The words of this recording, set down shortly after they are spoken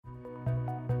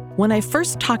When I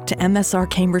first talked to MSR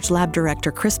Cambridge Lab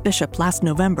Director Chris Bishop last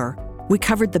November, we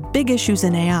covered the big issues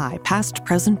in AI, past,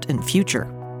 present, and future.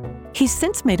 He's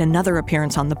since made another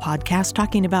appearance on the podcast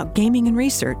talking about gaming and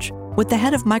research with the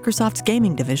head of Microsoft's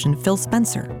gaming division, Phil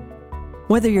Spencer.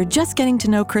 Whether you're just getting to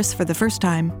know Chris for the first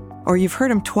time, or you've heard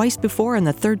him twice before and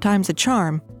the third time's a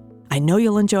charm, I know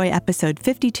you'll enjoy episode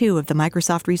 52 of the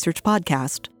Microsoft Research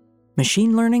Podcast,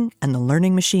 Machine Learning and the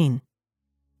Learning Machine.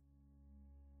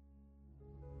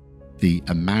 The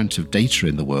amount of data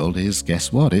in the world is,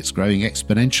 guess what? It's growing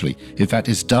exponentially. In fact,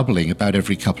 it's doubling about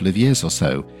every couple of years or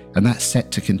so. And that's set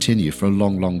to continue for a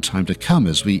long, long time to come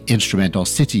as we instrument our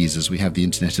cities, as we have the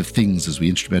Internet of Things, as we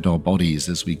instrument our bodies,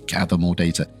 as we gather more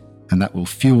data. And that will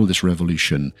fuel this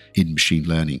revolution in machine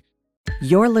learning.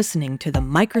 You're listening to the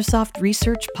Microsoft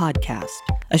Research Podcast,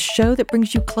 a show that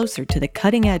brings you closer to the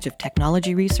cutting edge of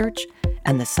technology research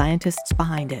and the scientists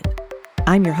behind it.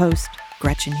 I'm your host,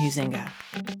 Gretchen Huizinga.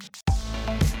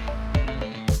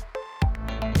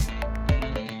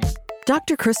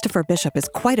 Dr. Christopher Bishop is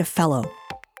quite a fellow,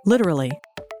 literally.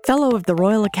 Fellow of the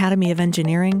Royal Academy of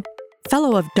Engineering,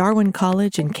 Fellow of Darwin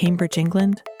College in Cambridge,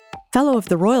 England, Fellow of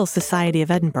the Royal Society of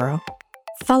Edinburgh,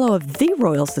 Fellow of the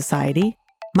Royal Society,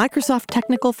 Microsoft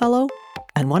Technical Fellow,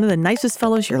 and one of the nicest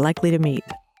fellows you're likely to meet.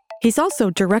 He's also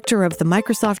director of the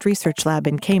Microsoft Research Lab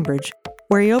in Cambridge,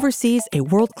 where he oversees a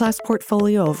world-class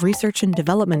portfolio of research and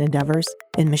development endeavors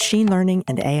in machine learning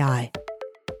and AI.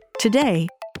 Today,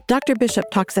 Dr. Bishop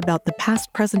talks about the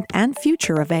past, present, and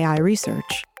future of AI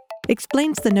research,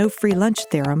 explains the no free lunch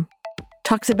theorem,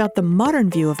 talks about the modern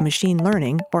view of machine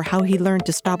learning, or how he learned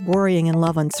to stop worrying and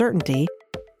love uncertainty,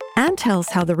 and tells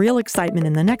how the real excitement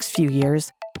in the next few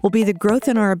years will be the growth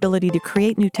in our ability to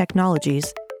create new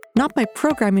technologies, not by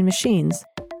programming machines,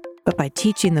 but by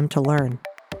teaching them to learn.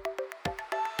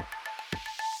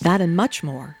 That and much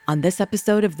more on this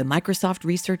episode of the Microsoft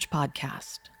Research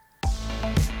Podcast.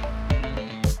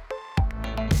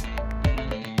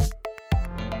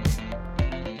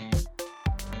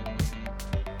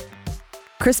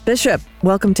 Chris Bishop,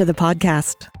 welcome to the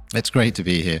podcast. It's great to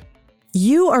be here.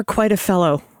 You are quite a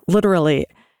fellow, literally.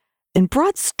 In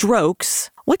broad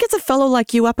strokes, what gets a fellow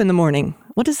like you up in the morning?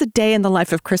 What does a day in the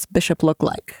life of Chris Bishop look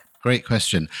like? Great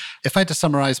question. If I had to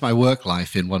summarize my work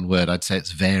life in one word, I'd say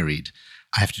it's varied.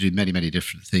 I have to do many, many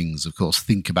different things. Of course,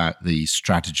 think about the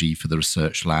strategy for the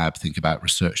research lab, think about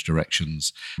research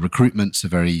directions. Recruitment's a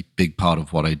very big part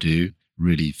of what I do,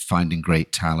 really finding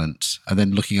great talent, and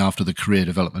then looking after the career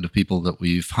development of people that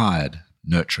we've hired,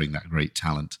 nurturing that great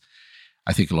talent.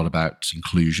 I think a lot about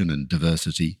inclusion and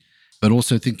diversity, but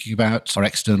also thinking about our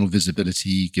external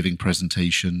visibility, giving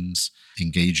presentations,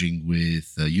 engaging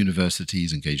with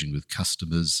universities, engaging with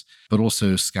customers, but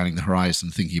also scanning the horizon,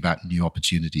 thinking about new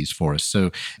opportunities for us. So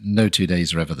no 2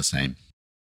 days are ever the same.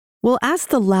 Well, as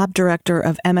the lab director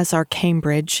of MSR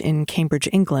Cambridge in Cambridge,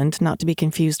 England, not to be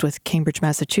confused with Cambridge,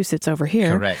 Massachusetts over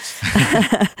here. Correct.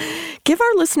 Give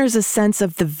our listeners a sense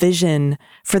of the vision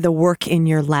for the work in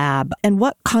your lab and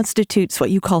what constitutes what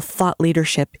you call thought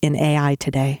leadership in AI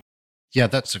today. Yeah,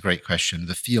 that's a great question.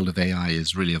 The field of AI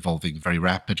is really evolving very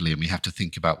rapidly, and we have to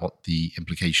think about what the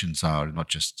implications are, not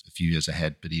just a few years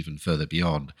ahead, but even further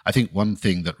beyond. I think one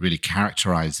thing that really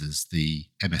characterizes the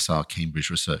MSR Cambridge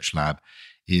Research Lab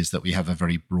is that we have a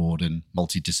very broad and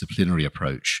multidisciplinary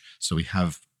approach. So we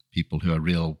have people who are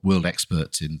real world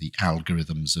experts in the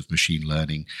algorithms of machine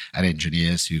learning and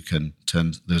engineers who can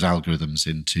turn those algorithms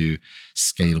into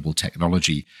scalable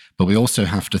technology. But we also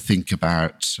have to think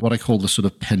about what I call the sort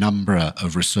of penumbra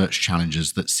of research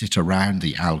challenges that sit around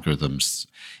the algorithms,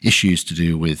 issues to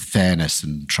do with fairness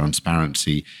and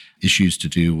transparency, issues to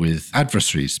do with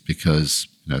adversaries, because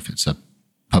if it's a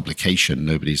publication,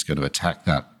 nobody's going to attack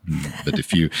that. But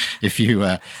if you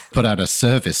put out a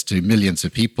service to millions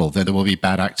of people, then there will be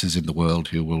bad actors in the world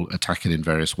who will attack it in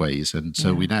various ways. And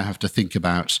so we now have to think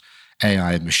about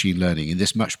AI and machine learning in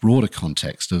this much broader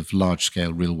context of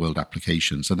large-scale real-world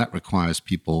applications. And that requires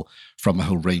people from a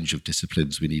whole range of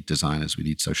disciplines. We need designers, we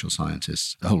need social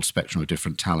scientists, a whole spectrum of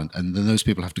different talent. And then those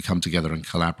people have to come together and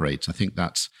collaborate. I think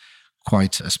that's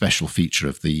quite a special feature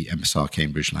of the MSR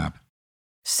Cambridge Lab.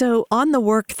 So on the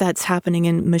work that's happening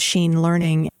in machine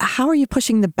learning, how are you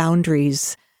pushing the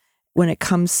boundaries when it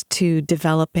comes to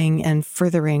developing and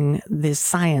furthering the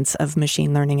science of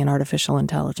machine learning and artificial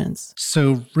intelligence?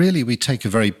 So really, we take a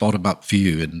very bottom-up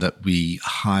view in that we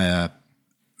hire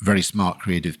very smart,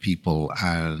 creative people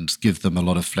and give them a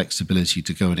lot of flexibility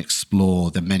to go and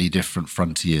explore the many different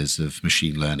frontiers of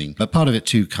machine learning. But part of it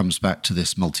too comes back to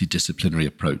this multidisciplinary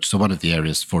approach. So one of the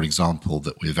areas, for example,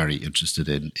 that we're very interested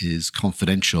in is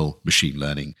confidential machine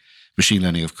learning. Machine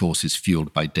learning, of course, is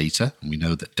fueled by data, and we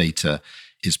know that data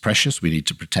is precious. We need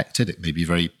to protect it. It may be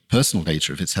very personal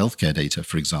data if it's healthcare data,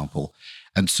 for example.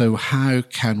 And so how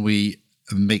can we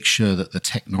make sure that the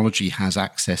technology has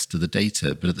access to the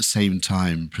data, but at the same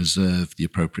time preserve the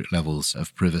appropriate levels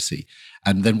of privacy?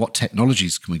 And then what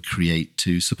technologies can we create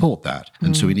to support that?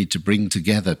 And so we need to bring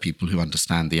together people who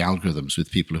understand the algorithms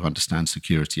with people who understand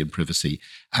security and privacy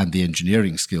and the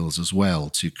engineering skills as well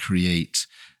to create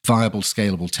viable,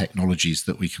 scalable technologies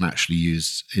that we can actually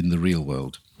use in the real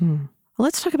world. Well,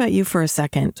 let's talk about you for a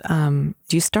second.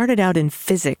 You started out in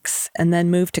physics and then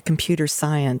moved to computer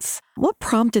science. What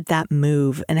prompted that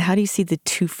move, and how do you see the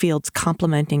two fields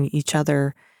complementing each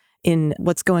other in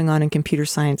what's going on in computer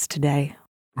science today?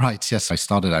 Right. Yes. I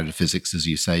started out in physics, as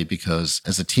you say, because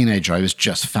as a teenager, I was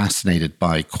just fascinated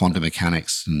by quantum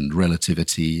mechanics and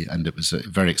relativity, and it was a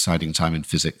very exciting time in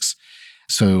physics.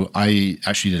 So I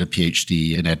actually did a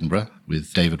PhD in Edinburgh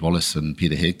with David Wallace and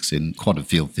Peter Higgs in quantum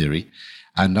field theory.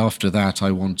 And after that,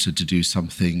 I wanted to do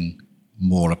something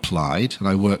more applied, and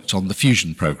I worked on the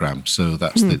fusion program. So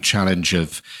that's the challenge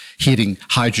of heating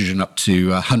hydrogen up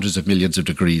to hundreds of millions of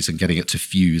degrees and getting it to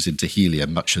fuse into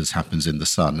helium, much as happens in the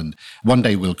sun. And one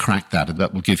day we'll crack that, and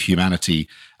that will give humanity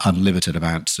unlimited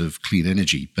amounts of clean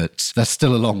energy. But that's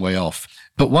still a long way off.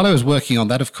 But while I was working on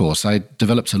that, of course, I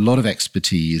developed a lot of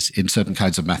expertise in certain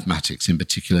kinds of mathematics, in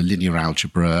particular linear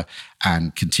algebra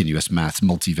and continuous maths,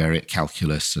 multivariate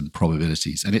calculus and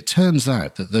probabilities. And it turns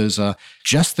out that those are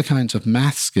just the kinds of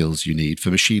math skills you need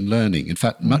for machine learning. In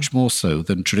fact, much more so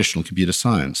than traditional computer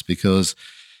science, because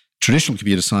traditional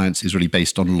computer science is really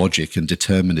based on logic and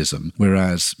determinism,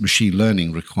 whereas machine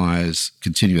learning requires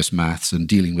continuous maths and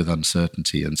dealing with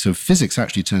uncertainty. And so physics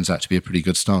actually turns out to be a pretty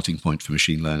good starting point for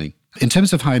machine learning. In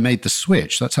terms of how I made the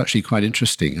switch, that's actually quite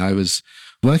interesting. I was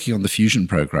working on the fusion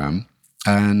program,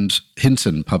 and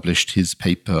Hinton published his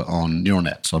paper on neural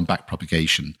nets, on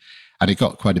backpropagation, and it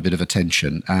got quite a bit of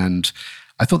attention. And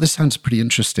I thought this sounds pretty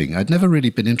interesting. I'd never really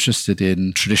been interested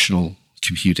in traditional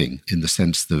computing in the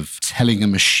sense of telling a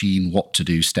machine what to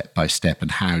do step by step and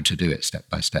how to do it step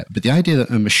by step. But the idea that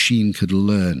a machine could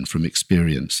learn from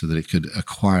experience so that it could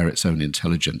acquire its own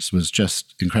intelligence was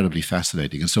just incredibly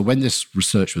fascinating. And so when this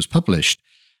research was published,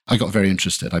 I got very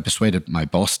interested. I persuaded my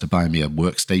boss to buy me a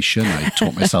workstation. I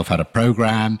taught myself how to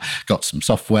program, got some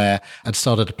software, and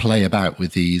started to play about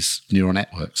with these neural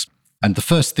networks. And the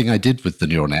first thing I did with the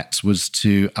neural nets was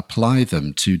to apply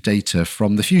them to data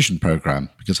from the fusion program,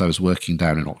 because I was working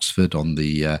down in Oxford on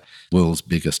the world's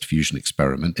biggest fusion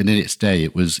experiment. And in its day,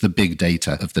 it was the big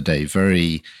data of the day,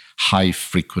 very high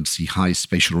frequency, high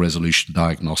spatial resolution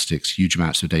diagnostics, huge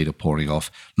amounts of data pouring off,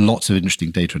 lots of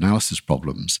interesting data analysis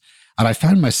problems. And I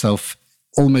found myself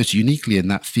almost uniquely in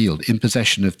that field, in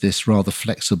possession of this rather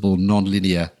flexible,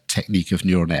 nonlinear technique of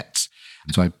neural nets.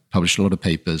 And so I published a lot of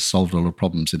papers, solved a lot of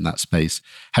problems in that space,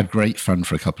 had great fun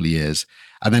for a couple of years,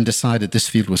 and then decided this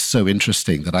field was so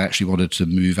interesting that I actually wanted to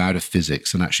move out of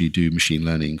physics and actually do machine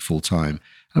learning full time.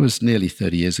 That was nearly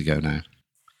 30 years ago now.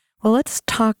 Well, let's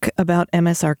talk about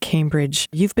MSR Cambridge.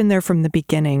 You've been there from the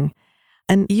beginning.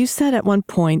 And you said at one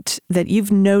point that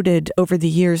you've noted over the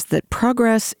years that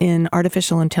progress in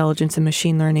artificial intelligence and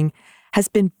machine learning has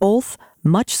been both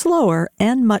much slower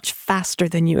and much faster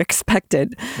than you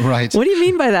expected. Right. What do you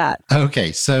mean by that?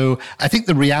 Okay, so I think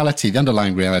the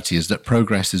underlying reality is that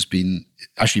progress has been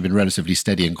relatively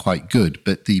steady and quite good,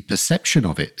 but the perception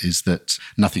of it is that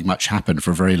nothing much happened for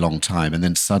a very long time, and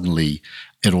then suddenly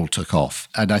it all took off.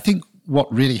 And I think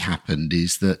what really happened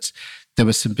is that there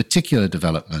were some particular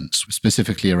developments,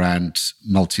 specifically around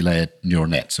multi-layered neural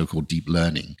nets, so-called deep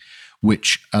learning,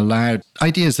 which allowed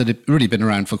ideas that had really been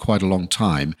around for quite a long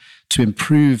time to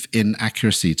improve in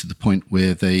accuracy to the point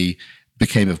where they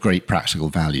became of great practical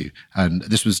value. And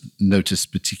this was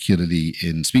noticed particularly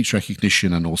in speech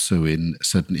recognition and also in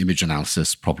certain image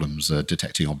analysis problems,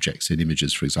 detecting objects in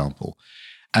images, for example.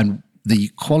 And the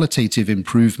qualitative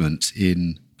improvement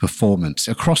in performance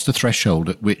across the threshold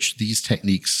at which these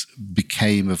techniques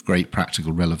became of great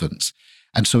practical relevance.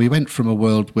 And so we went from a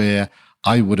world where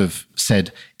I would have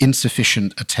said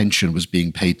insufficient attention was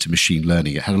being paid to machine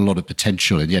learning. It had a lot of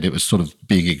potential, and yet it was sort of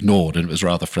being ignored, and it was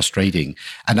rather frustrating.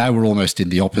 And now we're almost in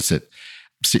the opposite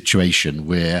situation,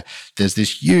 where there's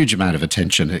this huge amount of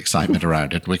attention and excitement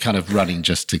around it. We're kind of running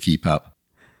just to keep up.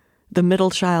 The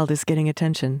middle child is getting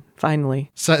attention,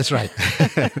 finally. So that's right.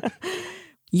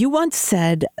 You once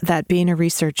said that being a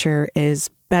researcher is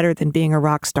better than being a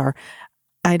rock star.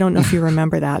 I don't know if you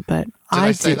remember that, but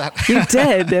I say that? You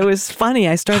did. It was funny.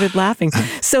 I started laughing.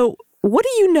 So what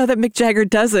do you know that Mick Jagger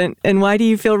doesn't, and why do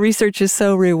you feel research is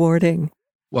so rewarding?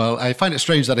 Well, I find it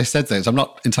strange that I said this. I'm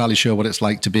not entirely sure what it's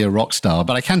like to be a rock star,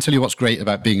 but I can tell you what's great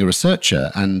about being a researcher,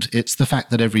 and it's the fact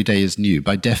that every day is new.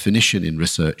 By definition in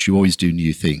research, you always do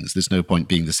new things. There's no point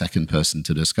being the second person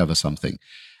to discover something.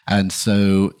 And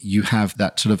so you have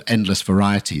that sort of endless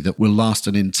variety that will last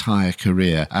an entire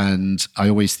career. And I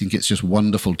always think it's just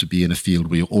wonderful to be in a field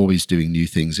where you're always doing new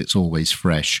things. It's always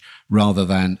fresh rather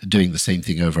than doing the same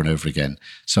thing over and over again.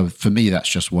 So for me, that's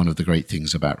just one of the great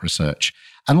things about research.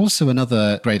 And also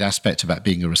another great aspect about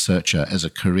being a researcher as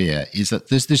a career is that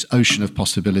there's this ocean of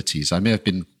possibilities. I may have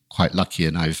been quite lucky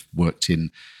and I've worked in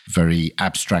very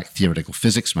abstract theoretical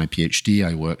physics, my PhD.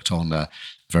 I worked on a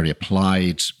very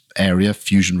applied area,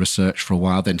 fusion research for a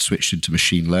while, then switched into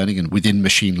machine learning. And within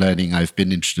machine learning, I've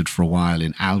been interested for a while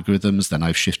in algorithms. Then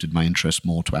I've shifted my interest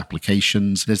more to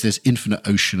applications. There's this infinite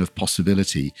ocean of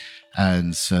possibility.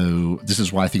 And so this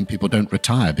is why I think people don't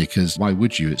retire, because why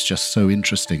would you? It's just so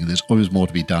interesting. And there's always more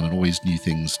to be done and always new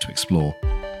things to explore.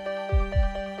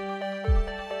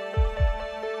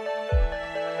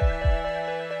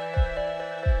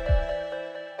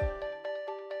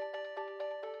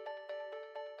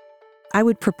 I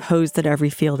would propose that every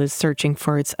field is searching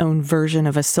for its own version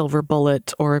of a silver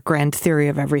bullet or a grand theory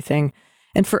of everything.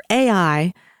 And for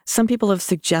AI, some people have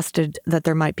suggested that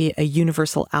there might be a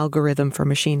universal algorithm for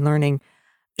machine learning.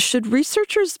 Should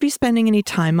researchers be spending any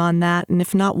time on that? And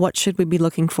if not, what should we be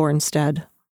looking for instead?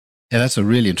 Yeah, that's a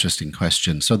really interesting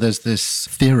question. So there's this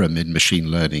theorem in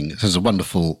machine learning. There's a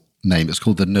wonderful name. It's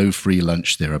called the no free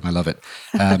lunch theorem. I love it.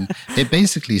 It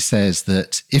basically says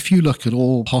that if you look at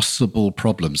all possible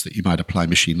problems that you might apply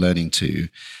machine learning to,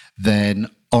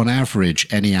 then on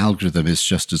average, any algorithm is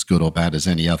just as good or bad as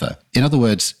any other. In other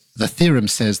words, the theorem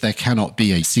says there cannot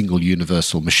be a single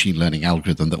universal machine learning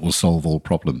algorithm that will solve all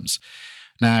problems.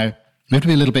 Now, we have to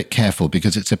be a little bit careful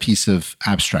because it's a piece of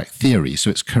abstract theory, so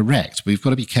it's correct. We've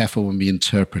got to be careful when we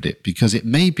interpret it, because it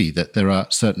may be that there are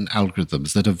certain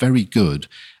algorithms that are very good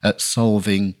at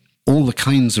solving all the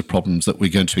kinds of problems that we're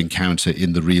going to encounter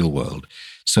in the real world.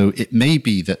 So it may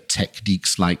be that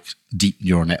techniques like deep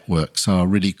neural networks are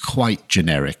really quite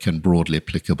generic and broadly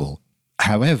applicable.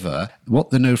 However,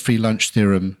 what the no free lunch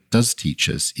theorem does teach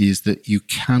us is that you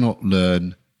cannot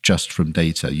learn just from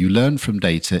data. You learn from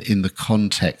data in the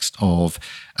context of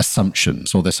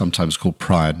assumptions, or they're sometimes called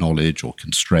prior knowledge or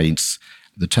constraints.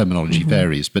 The terminology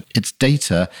varies, but it's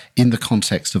data in the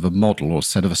context of a model or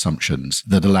set of assumptions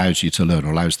that allows you to learn,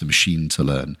 or allows the machine to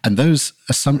learn. And those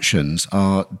assumptions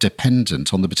are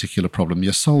dependent on the particular problem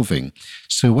you're solving.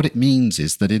 So what it means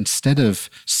is that instead of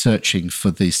searching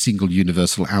for the single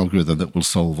universal algorithm that will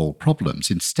solve all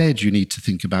problems, instead you need to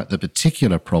think about the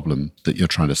particular problem that you're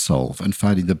trying to solve and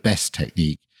finding the best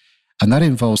technique. And that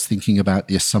involves thinking about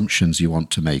the assumptions you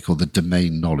want to make, or the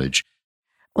domain knowledge.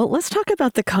 Well, let's talk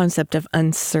about the concept of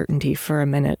uncertainty for a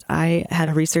minute. I had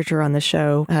a researcher on the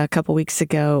show a couple weeks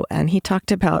ago, and he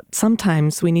talked about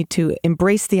sometimes we need to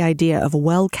embrace the idea of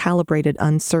well-calibrated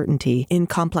uncertainty in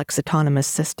complex autonomous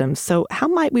systems. So how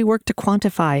might we work to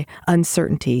quantify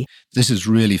uncertainty? This is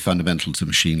really fundamental to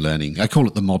machine learning. I call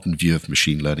it the modern view of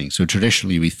machine learning. So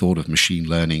traditionally, we thought of machine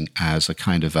learning as a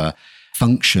kind of a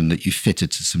function that you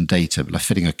fitted to some data, like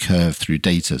fitting a curve through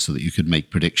data so that you could make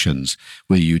predictions,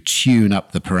 where you tune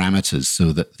up the parameters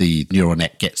so that the neural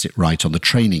net gets it right on the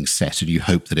training set and you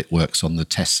hope that it works on the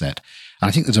test set. And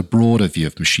I think there's a broader view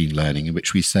of machine learning in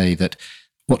which we say that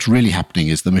what's really happening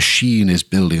is the machine is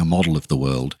building a model of the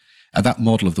world. And that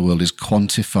model of the world is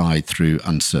quantified through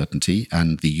uncertainty,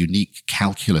 and the unique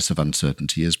calculus of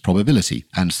uncertainty is probability.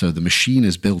 And so the machine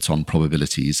is built on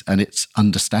probabilities, and its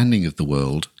understanding of the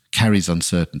world carries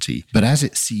uncertainty. But as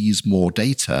it sees more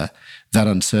data, that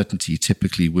uncertainty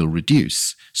typically will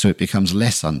reduce. So it becomes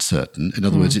less uncertain. In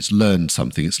other words, it's learned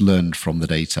something, it's learned from the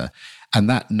data. And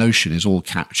that notion is all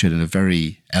captured in a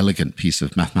very elegant piece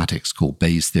of mathematics called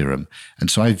Bayes' theorem.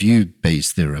 And so I view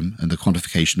Bayes' theorem and the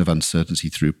quantification of uncertainty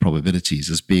through probabilities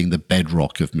as being the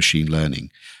bedrock of machine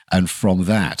learning. And from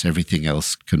that, everything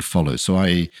else can follow. So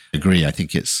I agree. I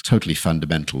think it's totally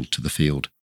fundamental to the field.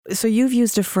 So you've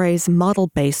used a phrase,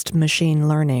 model-based machine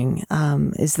learning.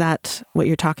 Is that what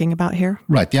you're talking about here?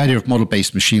 Right. The idea of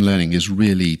model-based machine learning is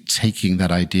really taking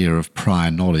that idea of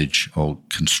prior knowledge or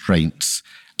constraints,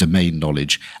 domain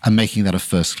knowledge, and making that a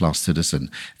first-class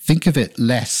citizen. Think of it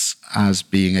less as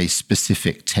being a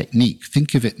specific technique.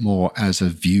 Think of it more as a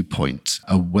viewpoint,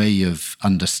 a way of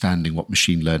understanding what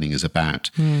machine learning is about.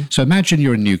 So imagine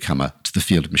you're a newcomer to the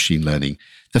field of machine learning.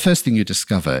 The first thing you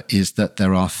discover is that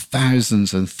there are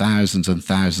thousands and thousands and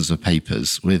thousands of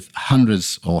papers with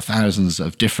hundreds or thousands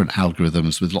of different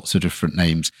algorithms with lots of different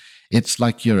names. It's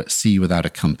like you're at sea without a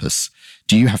compass.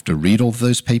 Do you have to read all of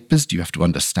those papers? Do you have to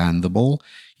understand them all?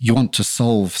 You want to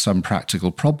solve some practical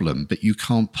problem, but you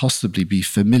can't possibly be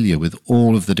familiar with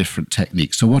all of the different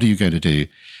techniques. So what are you going to do?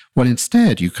 Well,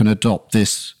 instead, you can adopt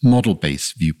this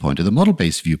model-based viewpoint. And the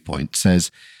model-based viewpoint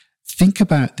says, think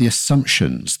about the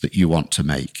assumptions that you want to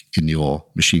make in your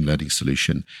machine learning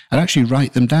solution and actually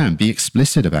write them down, be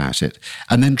explicit about it,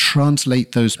 and then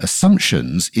translate those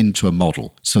assumptions into a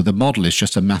model. So the model is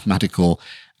just a mathematical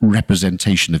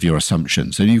representation of your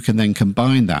assumptions. And you can then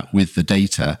combine that with the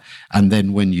data. And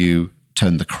then when you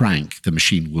turn the crank, the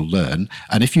machine will learn.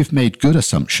 And if you've made good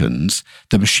assumptions,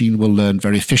 the machine will learn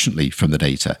very efficiently from the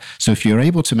data. So if you're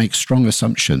able to make strong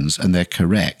assumptions and they're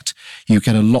correct, you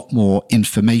get a lot more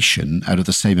information out of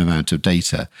the same amount of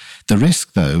data. The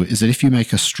risk, though, is that if you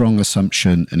make a strong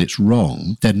assumption and it's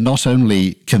wrong, then not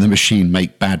only can the machine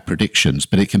make bad predictions,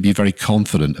 but it can be very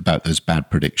confident about those bad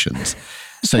predictions.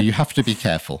 So you have to be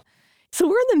careful. So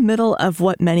we're in the middle of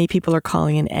what many people are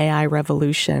calling an AI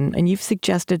revolution, and you've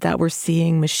suggested that we're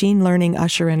seeing machine learning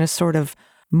usher in a sort of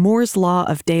Moore's law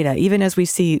of data, even as we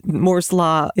see Moore's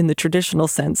law in the traditional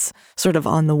sense sort of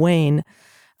on the wane.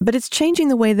 But it's changing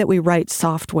the way that we write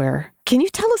software. Can you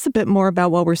tell us a bit more about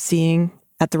what we're seeing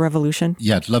at the revolution?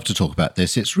 Yeah, I'd love to talk about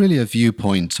this. It's really a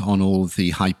viewpoint on all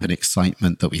the hype and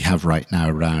excitement that we have right now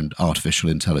around artificial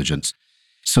intelligence.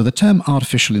 So the term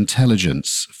artificial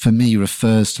intelligence, for me,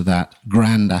 refers to that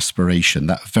grand aspiration,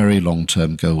 that very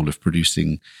long-term goal of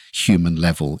producing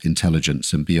human-level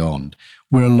intelligence and beyond.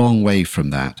 We're a long way from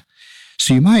that.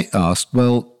 So you might ask,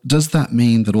 well, does that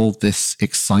mean that all this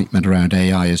excitement around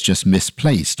AI is just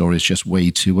misplaced or is just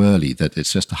way too early, that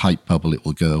it's just a hype bubble, it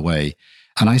will go away?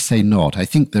 And I say not. I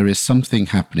think there is something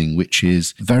happening which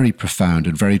is very profound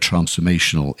and very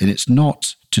transformational, and it's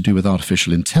not to do with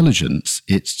artificial intelligence,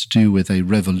 it's to do with a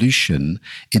revolution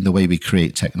in the way we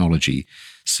create technology.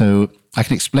 So I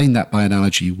can explain that by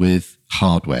analogy with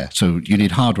hardware. So you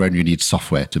need hardware and you need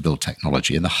software to build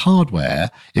technology. And the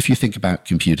hardware, if you think about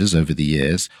computers over the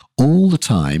years, all the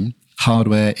time,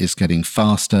 hardware is getting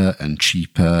faster and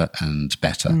cheaper and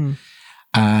better.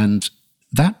 And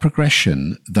that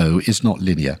progression, though, is not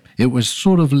linear. It was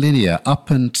sort of linear up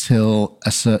until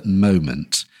a certain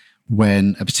moment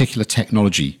when a particular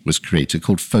technology was created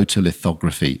called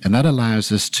photolithography. And that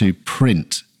allows us to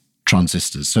print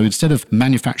transistors. So instead of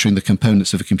manufacturing the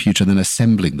components of a computer and then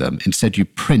assembling them, instead you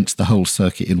print the whole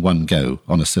circuit in one go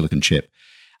on a silicon chip.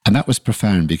 And that was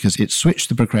profound because it switched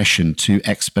the progression to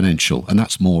exponential, and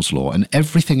that's Moore's law. And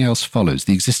everything else follows.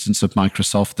 The existence of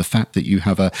Microsoft, the fact that you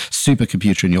have a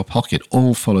supercomputer in your pocket,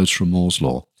 all follows from Moore's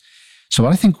law. So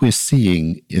I think we're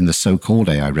seeing in the so-called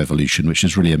AI revolution, which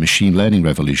is really a machine learning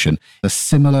revolution, a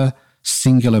similar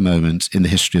singular moment in the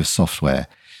history of software.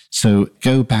 So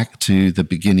go back to the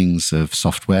beginnings of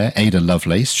software. Ada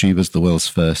Lovelace, she was the world's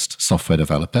first software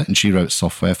developer, and she wrote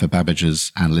software for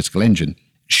Babbage's analytical engine.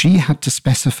 She had to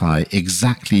specify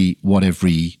exactly what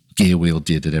every gear wheel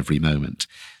did at every moment.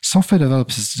 Software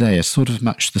developers today are sort of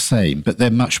much the same, but they're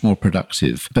much more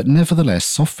productive. But nevertheless,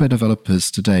 software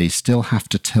developers today still have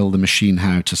to tell the machine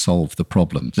how to solve the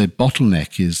problem. The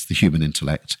bottleneck is the human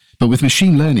intellect. But with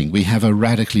machine learning, we have a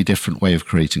radically different way of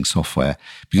creating software,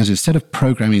 because instead of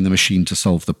programming the machine to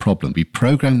solve the problem, we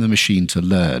program the machine to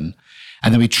learn,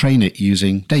 and then we train it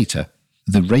using data.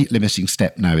 The rate limiting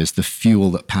step now is the fuel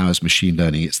that powers machine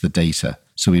learning. It's the data.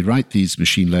 So we write these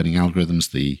machine learning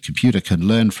algorithms. The computer can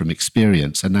learn from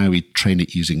experience, and now we train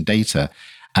it using data.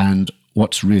 And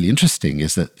what's really interesting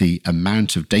is that the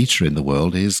amount of data in the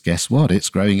world is, guess what? It's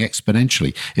growing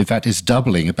exponentially. In fact, it's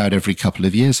doubling about every couple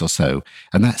of years or so.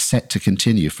 And that's set to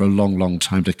continue for a long, long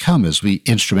time to come as we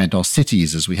instrument our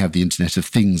cities, as we have the Internet of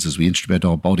Things, as we instrument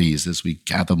our bodies, as we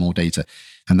gather more data.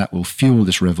 And that will fuel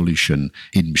this revolution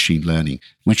in machine learning,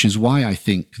 which is why I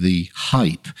think the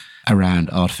hype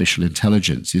around artificial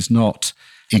intelligence is not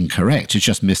incorrect. It's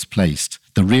just misplaced.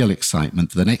 The real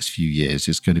excitement for the next few years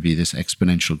is going to be this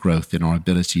exponential growth in our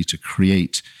ability to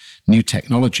create new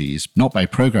technologies, not by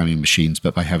programming machines,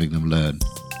 but by having them learn.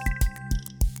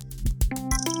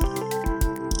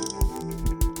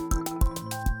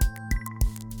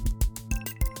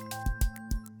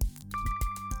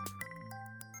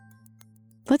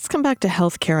 Let's come back to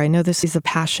healthcare. I know this is a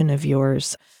passion of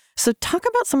yours. So talk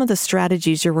about some of the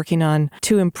strategies you're working on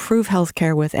to improve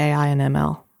healthcare with AI and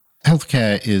ML.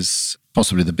 Healthcare is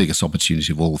possibly the biggest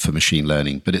opportunity of all for machine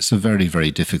learning, but it's a very,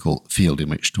 very difficult field in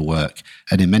which to work.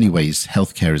 And in many ways,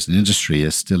 healthcare as an industry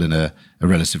is still in a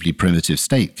relatively primitive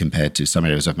state compared to some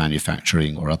areas of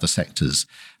manufacturing or other sectors.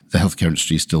 the healthcare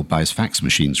industry still buys fax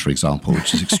machines, for example,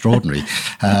 which is extraordinary.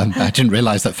 I didn't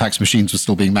realize that fax machines were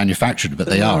still being manufactured, but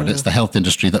they are, and it's the health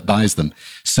industry that buys them.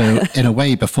 So in a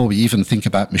way, before we even think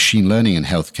about machine learning in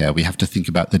healthcare, we have to think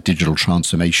about the digital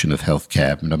transformation of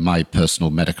healthcare. My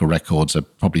personal medical records are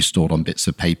probably stored on bits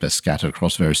of paper scattered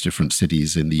across various different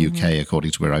cities in the UK,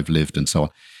 according to where I've lived and so on.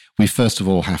 We first of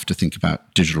all have to think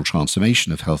about digital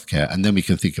transformation of healthcare, and then we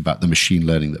can think about the machine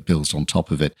learning that builds on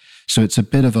top of it. So it's a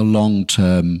bit of a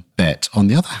long-term bet. On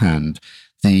the other hand,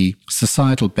 the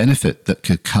societal benefit that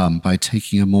could come by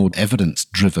taking a more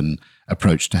evidence-driven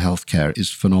approach to healthcare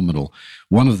is phenomenal.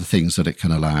 One of the things that it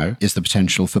can allow is the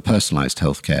potential for personalized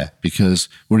healthcare, because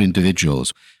we're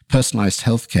individuals. Personalized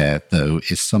healthcare, though,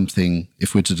 is something,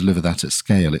 if we're to deliver that at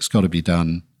scale, it's got to be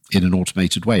done in an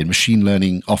automated way. And machine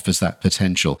learning offers that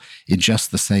potential in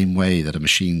just the same way that a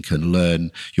machine can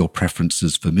learn your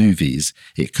preferences for movies.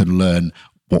 It can learn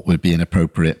what would be an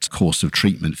appropriate course of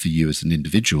treatment for you as an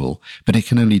individual. But it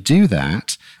can only do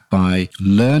that by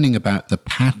learning about the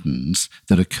patterns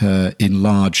that occur in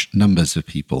large numbers of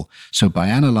people. So by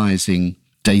analyzing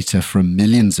data from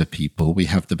millions of people, we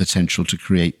have the potential to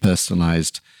create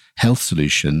personalized health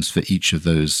solutions for each of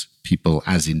those people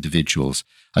as individuals.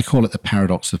 I call it the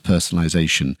paradox of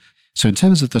personalization. So in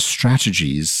terms of the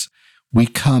strategies, we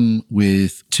come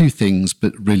with two things,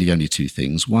 but really only two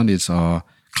things. One is our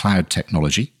cloud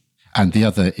technology, and the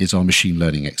other is our machine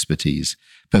learning expertise.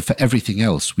 But for everything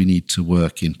else, we need to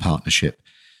work in partnership.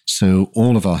 So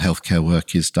all of our healthcare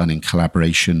work is done in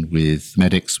collaboration with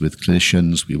medics, with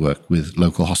clinicians. We work with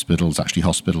local hospitals, actually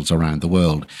hospitals around the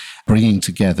world, bringing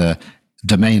together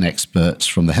domain experts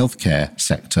from the healthcare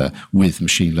sector with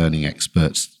machine learning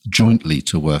experts jointly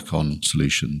to work on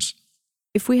solutions.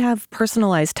 If we have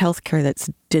personalized healthcare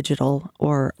that's digital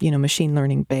or, machine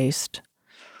learning based,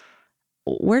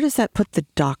 where does that put the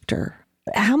doctor?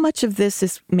 How much of this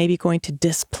is maybe going to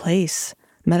displace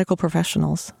medical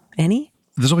professionals? Any?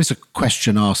 There's always a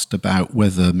question asked about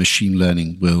whether machine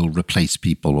learning will replace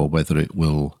people or whether it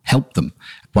will help them.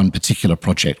 One particular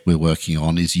project we're working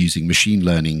on is using machine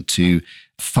learning to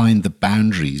find the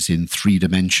boundaries in 3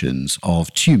 dimensions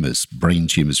of tumors, brain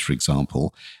tumors, for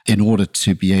example, in order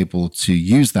to be able to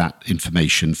use that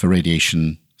information for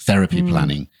radiation therapy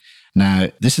planning. Now,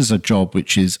 this is a job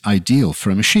which is ideal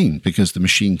for a machine because the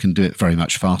machine can do it very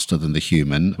much faster than the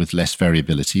human with less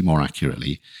variability, more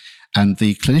accurately. And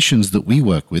the clinicians that we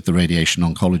work with, the radiation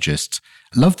oncologists,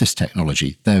 love this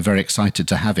technology. They're very excited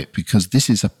to have it because this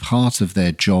is a part of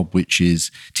their job which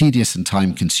is tedious and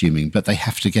time-consuming, but they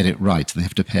have to get it right and they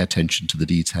have to pay attention to the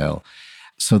detail.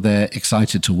 So they're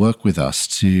excited to work with us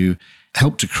to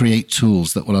help to create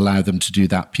tools that will allow them to do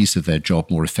that piece of their job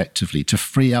more effectively, to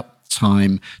free up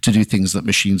time to do things that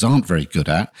machines aren't very good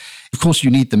at. Of course, you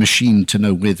need the machine to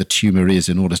know where the tumor is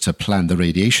in order to plan the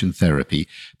radiation therapy,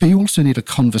 but you also need a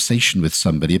conversation with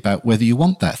somebody about whether you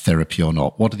want that therapy or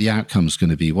not. What are the outcomes going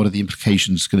to be? What are the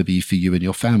implications going to be for you and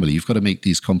your family? You've got to make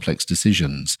these complex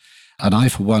decisions. And I,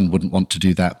 for one, wouldn't want to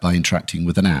do that by interacting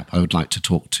with an app. I would like to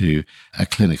talk to a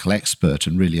clinical expert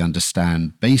and really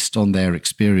understand, based on their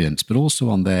experience, but also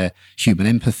on their human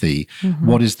empathy,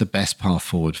 what is the best path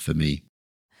forward for me?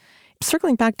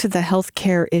 Circling back to the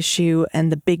healthcare issue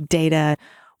and the big data,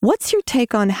 what's your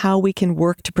take on how we can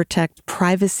work to protect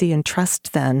privacy and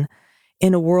trust then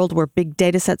in a world where big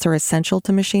data sets are essential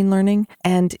to machine learning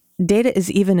and data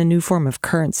is even a new form of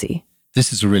currency?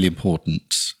 This is a really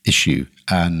important issue,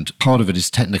 and part of it is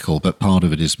technical, but part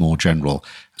of it is more general.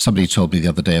 Somebody told me the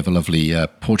other day of a lovely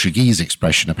Portuguese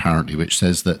expression, apparently, which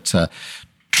says that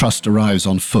trust arrives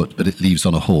on foot, but it leaves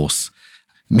on a horse.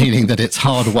 Meaning that it's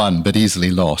hard won but easily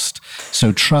lost.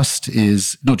 So trust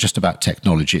is not just about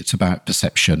technology, it's about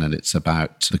perception and it's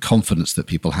about the confidence that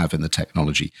people have in the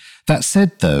technology. That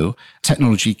said, though,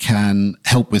 technology can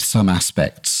help with some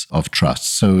aspects of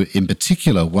trust. So in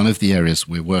particular, one of the areas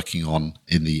we're working on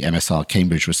in the MSR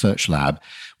Cambridge Research Lab,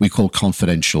 we call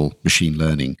confidential machine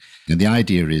learning. And the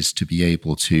idea is to be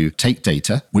able to take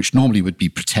data, which normally would be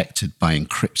protected by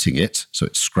encrypting it, so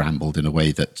it's scrambled in a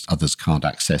way that others can't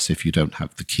access if you don't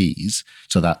have the keys.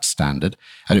 So that's standard.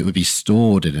 And it would be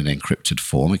stored in an encrypted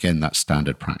form. Again, that's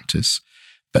standard practice.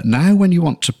 But now when you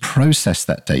want to process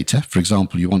that data, for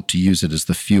example, you want to use it as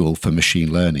the fuel for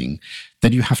machine learning,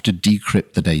 then you have to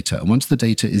decrypt the data. And once the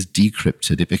data is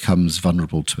decrypted, it becomes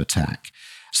vulnerable to attack.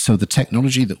 So the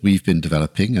technology that we've been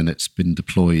developing, and it's been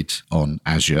deployed on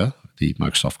Azure, the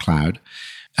Microsoft Cloud,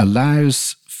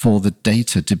 allows for the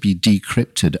data to be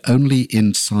decrypted only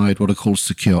inside what are called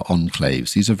secure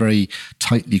enclaves. These are very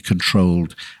tightly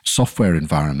controlled software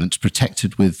environments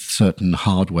protected with certain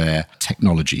hardware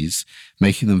technologies,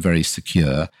 making them very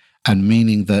secure, and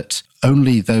meaning that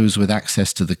only those with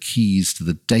access to the keys to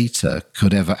the data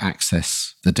could ever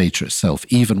access the data itself,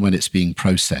 even when it's being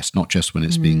processed, not just when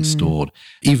it's being stored,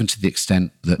 even to the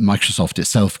extent that Microsoft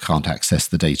itself can't access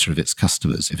the data of its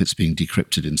customers if it's being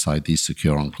decrypted inside these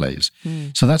secure enclaves.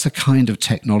 So that's a kind of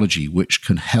technology which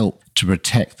can help to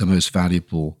protect the most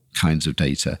valuable kinds of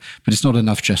data. But it's not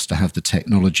enough just to have the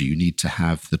technology. You need to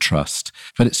have the trust.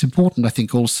 But it's important, I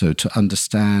think, also to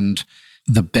understand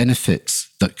the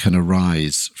benefits that can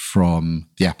arise from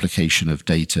the application of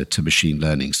data to machine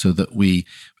learning so that we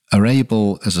are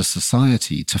able as a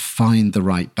society to find the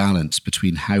right balance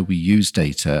between how we use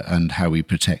data and how we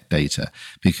protect data.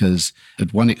 Because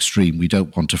at one extreme, we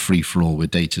don't want a free-for-all where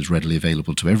data is readily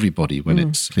available to everybody when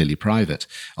it's clearly private.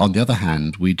 On the other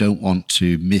hand, we don't want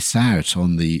to miss out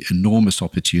on the enormous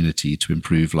opportunity to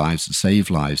improve lives and save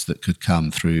lives that could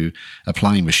come through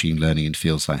applying machine learning in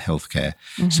fields like healthcare.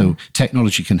 So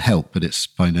technology can help, but it's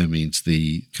by no means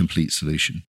the complete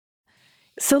solution.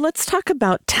 So let's talk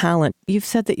about talent. You've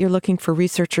said that you're looking for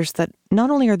researchers that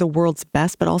not only are the world's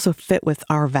best, but also fit with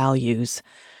our values.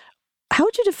 How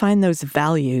would you define those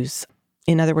values?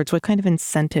 In other words, what kind of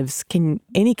incentives can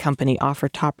any company offer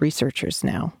top researchers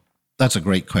now? That's a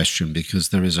great question because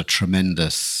there is a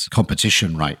tremendous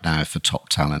competition right now for top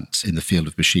talent in the field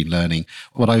of machine learning.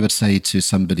 What I would say to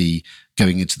somebody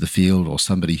going into the field or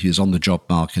somebody who's on the job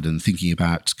market and thinking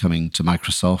about coming to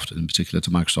Microsoft, and in particular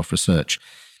to Microsoft Research,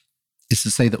 is to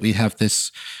say that we have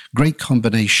this great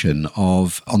combination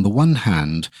of, on the one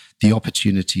hand, the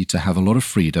opportunity to have a lot of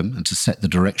freedom and to set the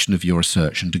direction of your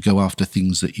research and to go after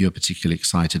things that you're particularly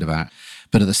excited about.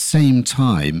 But at the same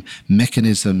time,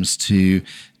 mechanisms to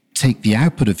take the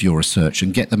output of your research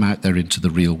and get them out there into the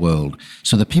real world.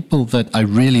 So the people that I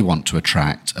really want to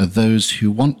attract are those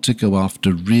who want to go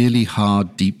after really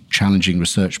hard, deep, challenging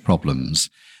research problems,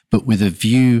 but with a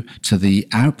view to the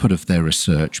output of their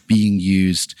research being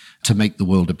used to make the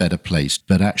world a better place,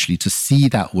 but actually to see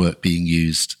that work being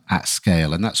used at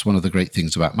scale. And that's one of the great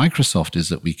things about Microsoft is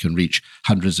that we can reach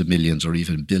hundreds of millions or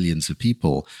even billions of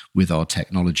people with our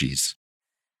technologies.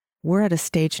 We're at a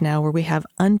stage now where we have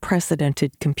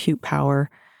unprecedented compute power.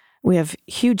 We have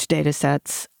huge data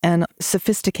sets and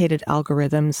sophisticated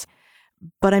algorithms.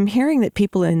 But I'm hearing that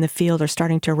people in the field are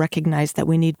starting to recognize that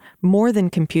we need more than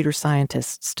computer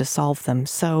scientists to solve them.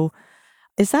 So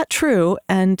is that true?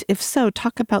 And if so,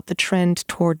 talk about the trend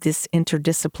toward this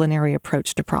interdisciplinary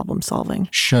approach to problem solving.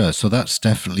 Sure. So that's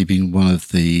definitely been one of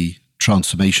the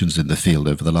transformations in the field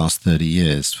over the last 30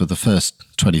 years. For the first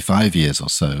 25 years or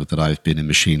so that I've been in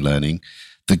machine learning,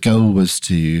 the goal was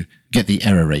to get the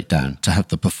error rate down, to have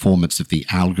the performance of the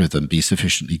algorithm be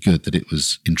sufficiently good that it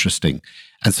was interesting.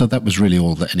 And so that was really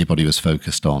all that anybody was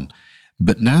focused on.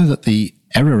 But now that the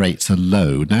error rates are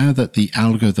low, now that the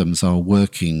algorithms are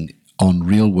working on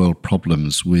real-world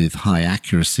problems with high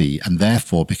accuracy and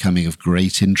therefore becoming of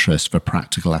great interest for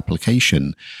practical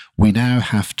application, we now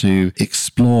have to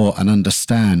explore and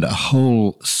understand a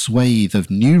whole swathe of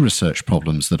new research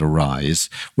problems that arise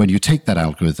when you take that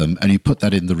algorithm and you put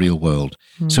that in the real world.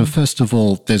 So first of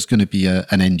all, there's going to be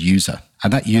an end user.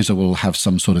 And that user will have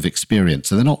some sort of experience.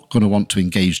 So they're not going to want to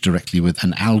engage directly with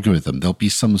an algorithm. There'll be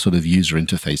some sort of user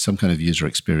interface, some kind of user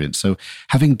experience. So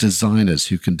having designers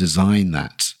who can design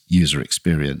that user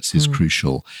experience is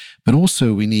crucial. But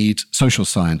also we need social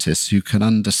scientists who can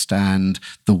understand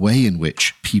the way in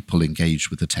which people engage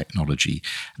with the technology.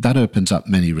 That opens up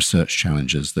many research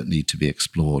challenges that need to be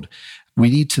explored. We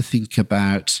need to think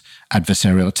about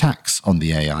adversarial attacks on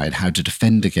the AI and how to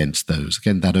defend against those.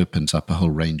 Again, that opens up a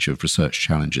whole range of research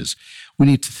challenges. We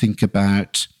need to think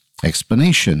about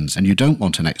explanations, and you don't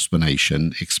want an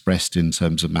explanation expressed in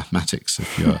terms of mathematics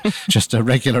if you're just a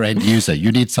regular end user.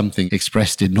 You need something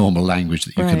expressed in normal language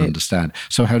that you can understand.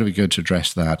 So how do we go to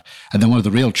address that? And then one of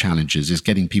the real challenges is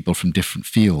getting people from different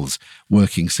fields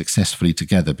working successfully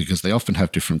together, because they often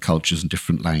have different cultures and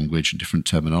different language and different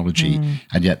terminology,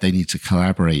 and yet they need to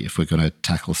collaborate if we're going to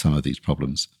tackle some of these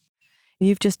problems.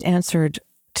 You've just answered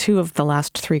two of the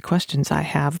last three questions I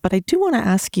have, but I do want to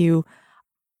ask you,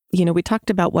 we talked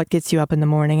about what gets you up in the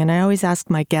morning, and I always ask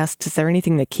my guests, is there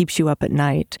anything that keeps you up at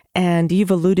night? And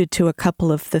you've alluded to a couple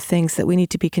of the things that we need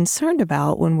to be concerned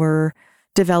about when we're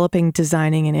developing,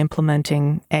 designing, and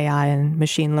implementing AI and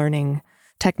machine learning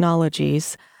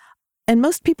technologies. And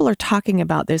most people are talking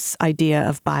about this idea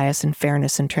of bias and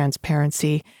fairness and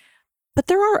transparency. But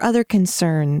there are other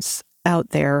concerns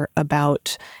out there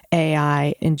about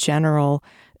AI in general.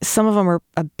 Some of them are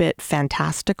a bit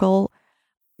fantastical.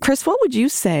 Chris, what would you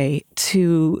say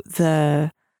to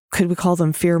could we call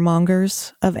them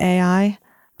fearmongers of AI,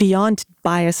 beyond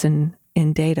bias in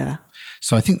data?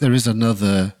 So I think there is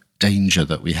another danger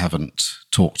that we haven't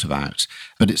talked about,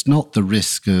 but it's not the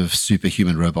risk of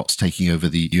superhuman robots taking over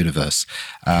the universe.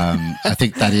 I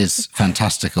think that is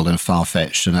fantastical and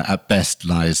far-fetched, and at best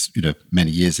lies,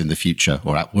 many years in the future,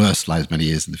 or at worst lies many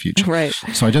years in the future. Right.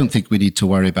 So I don't think we need to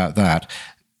worry about that.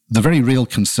 The very real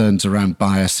concerns around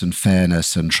bias and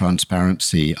fairness and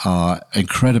transparency are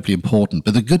incredibly important.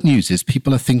 But the good news is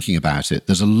people are thinking about it.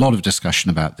 There's a lot of discussion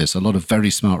about this. A lot of very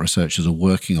smart researchers are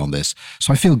working on this.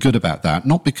 So I feel good about that,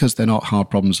 not because they're not hard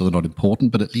problems or they're not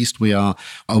important, but at least we are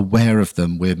aware of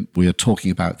them. We are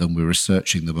talking about them, we're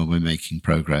researching them, and we're making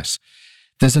progress.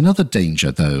 There's another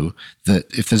danger, though, that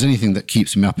if there's anything that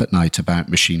keeps me up at night about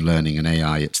machine learning and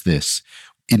AI, it's this.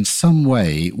 In some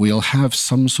way, we'll have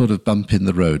some sort of bump in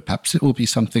the road. Perhaps it will be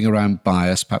something around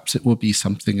bias. Perhaps it will be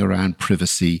something around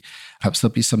privacy. Perhaps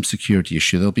there'll be some security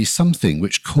issue. There'll be something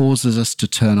which causes us to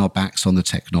turn our backs on the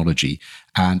technology,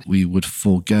 and we would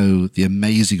forego the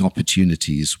amazing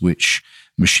opportunities which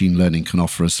machine learning can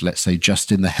offer us, let's say,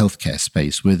 just in the healthcare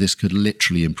space, where this could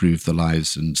literally improve the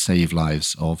lives and save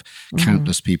lives of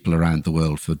countless people around the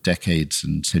world for decades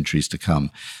and centuries to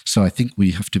come. So I think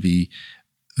we have to be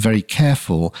very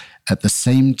careful at the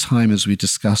same time as we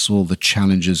discuss all the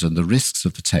challenges and the risks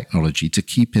of the technology to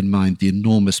keep in mind the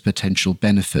enormous potential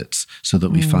benefits so that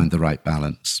we find the right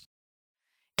balance.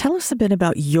 Tell us a bit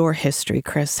about your history,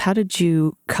 Chris. How did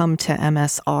you come to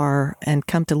MSR and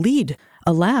come to lead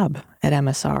a lab at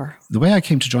MSR? The way I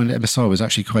came to join MSR was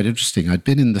actually quite interesting. I'd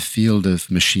been in the field of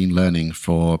machine learning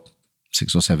for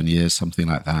 6 or 7 years, something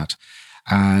like that.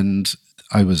 And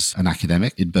I was an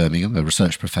academic in Birmingham, a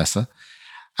research professor.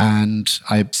 And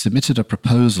I submitted a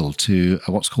proposal to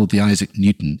what's called the Isaac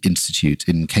Newton Institute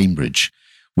in Cambridge,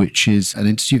 which is an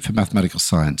institute for mathematical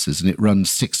sciences, and it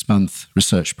runs 6-month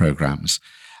research programs.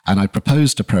 And I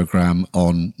proposed a program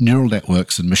on neural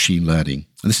networks and machine learning.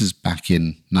 And this is back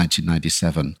in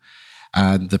 1997.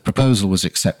 And the proposal was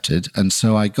accepted. And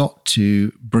so I got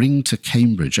to bring to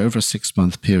Cambridge over a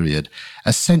 6-month period,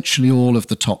 essentially all of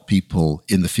the top people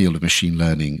in the field of machine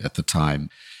learning at the time.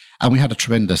 And we had a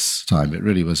tremendous time. It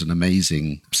really was an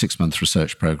amazing 6-month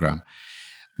research program.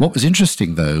 What was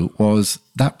interesting, though, was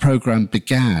that program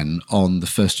began on the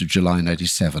 1st of July,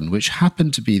 1997, which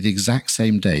happened to be the exact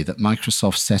same day that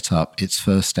Microsoft set up its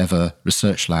first ever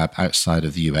research lab outside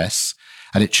of the US.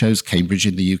 And it chose Cambridge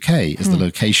in the UK as the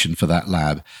location for that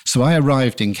lab. So I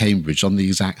arrived in Cambridge on the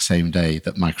exact same day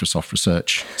that Microsoft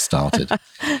Research started.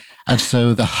 And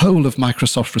so the whole of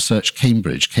Microsoft Research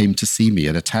Cambridge came to see me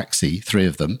in a taxi, 3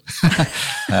 of them.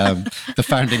 The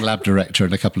founding lab director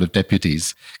and a couple of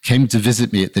deputies came to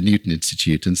visit me at the Newton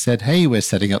Institute and said, hey, we're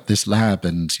setting up this lab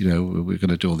and, we're going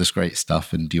to do all this great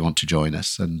stuff. And do you want to join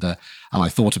us? And I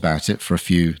thought about it for a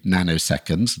few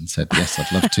nanoseconds and said, yes,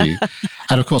 I'd love to.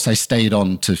 And of course, I stayed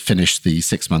on to finish the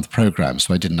 6-month program.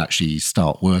 So I didn't actually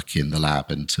start work in the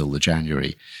lab until the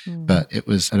January. But it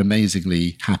was an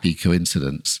amazingly happy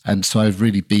coincidence. And so I've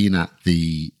really been at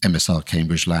the MSR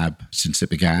Cambridge lab since it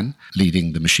began,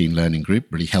 leading the machine learning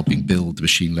group, really helping build the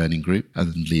machine learning group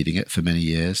and leading it for many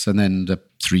years. And then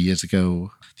 3 years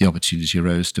ago, the opportunity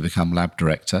arose to become lab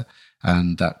director.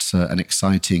 And that's an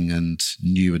exciting and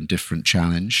new and different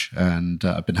challenge. And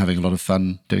I've been having a lot of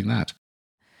fun doing that.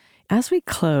 As we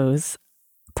close,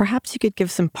 perhaps you could give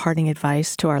some parting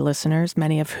advice to our listeners,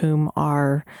 many of whom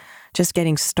are just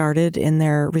getting started in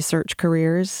their research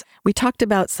careers. We talked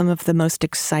about some of the most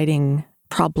exciting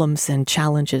problems and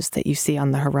challenges that you see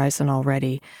on the horizon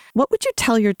already. What would you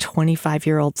tell your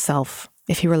 25-year-old self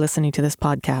if you were listening to this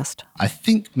podcast? I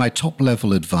think my top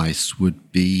level advice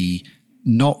would be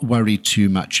not worry too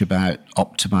much about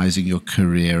optimizing your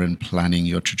career and planning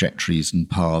your trajectories and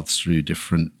paths through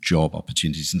different job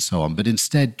opportunities and so on, but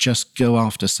instead just go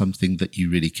after something that you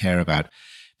really care about.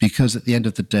 Because at the end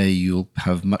of the day, you'll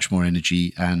have much more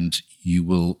energy and you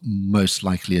will most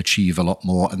likely achieve a lot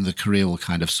more and the career will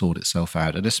kind of sort itself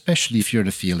out. And especially if you're in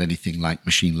a field anything like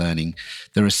machine learning,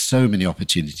 there are so many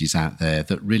opportunities out there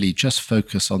that really just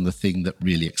focus on the thing that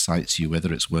really excites you,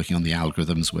 whether it's working on the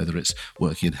algorithms, whether it's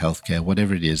working in healthcare,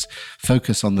 whatever it is,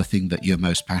 focus on the thing that you're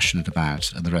most passionate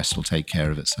about and the rest will take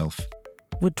care of itself.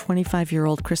 Would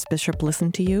 25-year-old Chris Bishop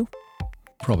listen to you?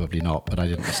 Probably not, but I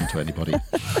didn't listen to anybody.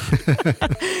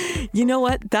 You know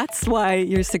what? That's why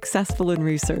you're successful in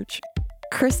research.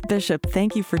 Chris Bishop,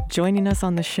 thank you for joining us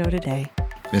on the show today.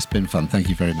 It's been fun. Thank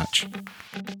you very much.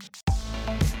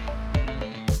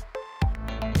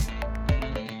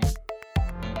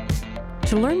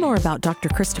 To learn more about Dr.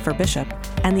 Christopher Bishop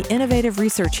and the innovative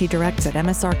research he directs at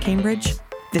MSR Cambridge,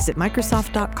 visit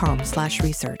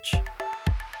Microsoft.com/research.